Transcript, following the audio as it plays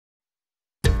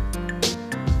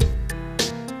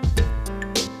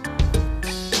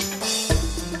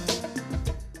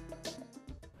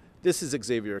This is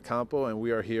Xavier Campo, and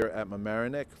we are here at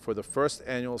Mamaroneck for the first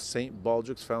annual St.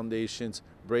 Baldricks Foundation's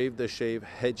Brave the Shave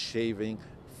Head Shaving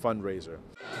fundraiser.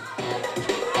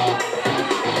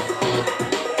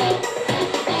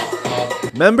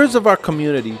 Members of our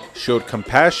community showed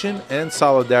compassion and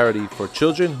solidarity for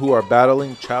children who are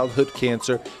battling childhood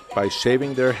cancer by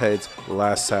shaving their heads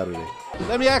last Saturday.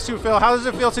 Let me ask you, Phil, how does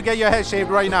it feel to get your head shaved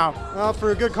right now? Well,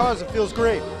 for a good cause, it feels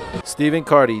great. Stephen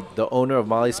Carty, the owner of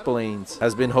Molly Spillaines,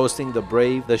 has been hosting the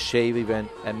Brave the Shave event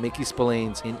at Mickey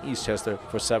Spillane's in Eastchester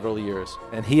for several years,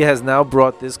 and he has now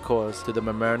brought this cause to the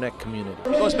Mamaroneck community.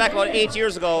 It goes back about 8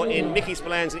 years ago in Mickey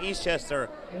Spillane's in Eastchester.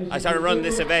 I started running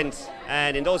this event,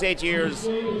 and in those 8 years,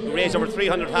 we raised over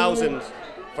 300,000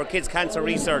 for kids' cancer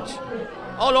research.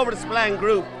 All over the Spillane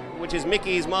group, which is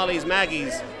Mickey's, Molly's,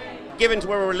 Maggie's, given to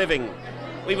where we're living.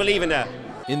 We believe in that.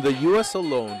 In the U.S.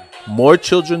 alone, more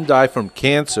children die from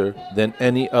cancer than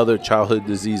any other childhood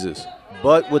diseases.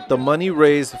 But with the money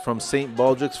raised from St.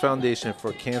 Baldricks Foundation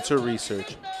for Cancer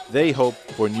Research, they hope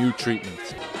for new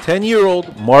treatments.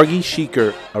 10-year-old Margie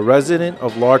Sheeker, a resident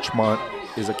of Larchmont,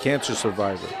 is a cancer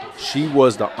survivor. She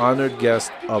was the honored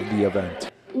guest of the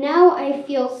event. Now I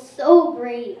feel so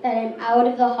great that I'm out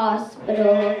of the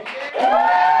hospital.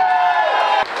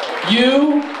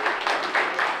 You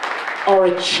are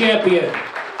a champion.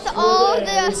 All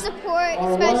the support,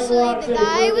 especially the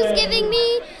guy was giving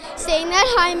me, saying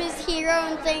that I'm his hero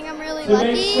and saying I'm really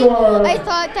lucky. I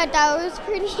thought that was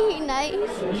pretty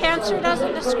nice. Cancer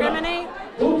doesn't discriminate,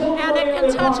 and it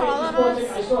can touch all of us.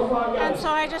 And so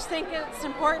I just think it's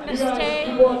important to stay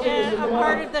a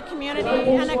part of the community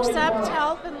and accept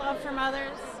help and love from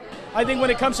others. I think when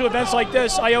it comes to events like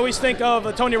this, I always think of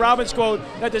a Tony Robbins quote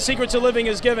that the secret to living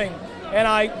is giving. And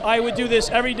I would do this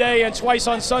every day and twice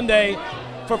on Sunday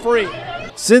for free.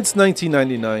 Since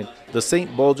 1999, the St.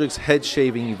 Baldricks Head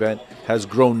Shaving event has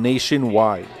grown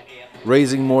nationwide,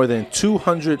 raising more than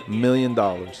 $200 million.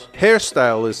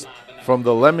 Hairstylists from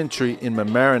the Lemon Tree in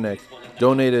Mamaroneck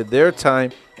donated their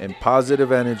time and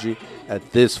positive energy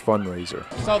at this fundraiser.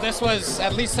 So this was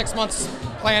at least 6 months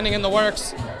planning in the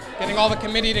works, getting all the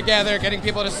committee together, getting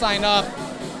people to sign up,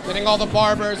 getting all the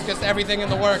barbers, just everything in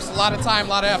the works. A lot of time, a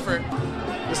lot of effort.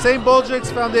 The St.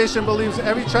 Baldricks Foundation believes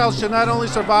every child should not only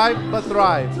survive, but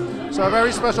thrive. So a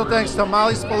very special thanks to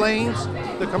Molly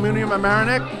Spillaines, the community of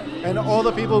Mamaroneck, and all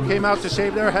the people who came out to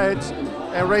shave their heads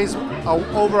and raise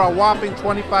over a whopping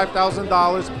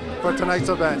 $25,000 for tonight's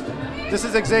event. This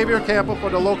is Xavier Campo for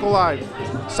the Local Live,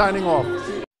 signing off.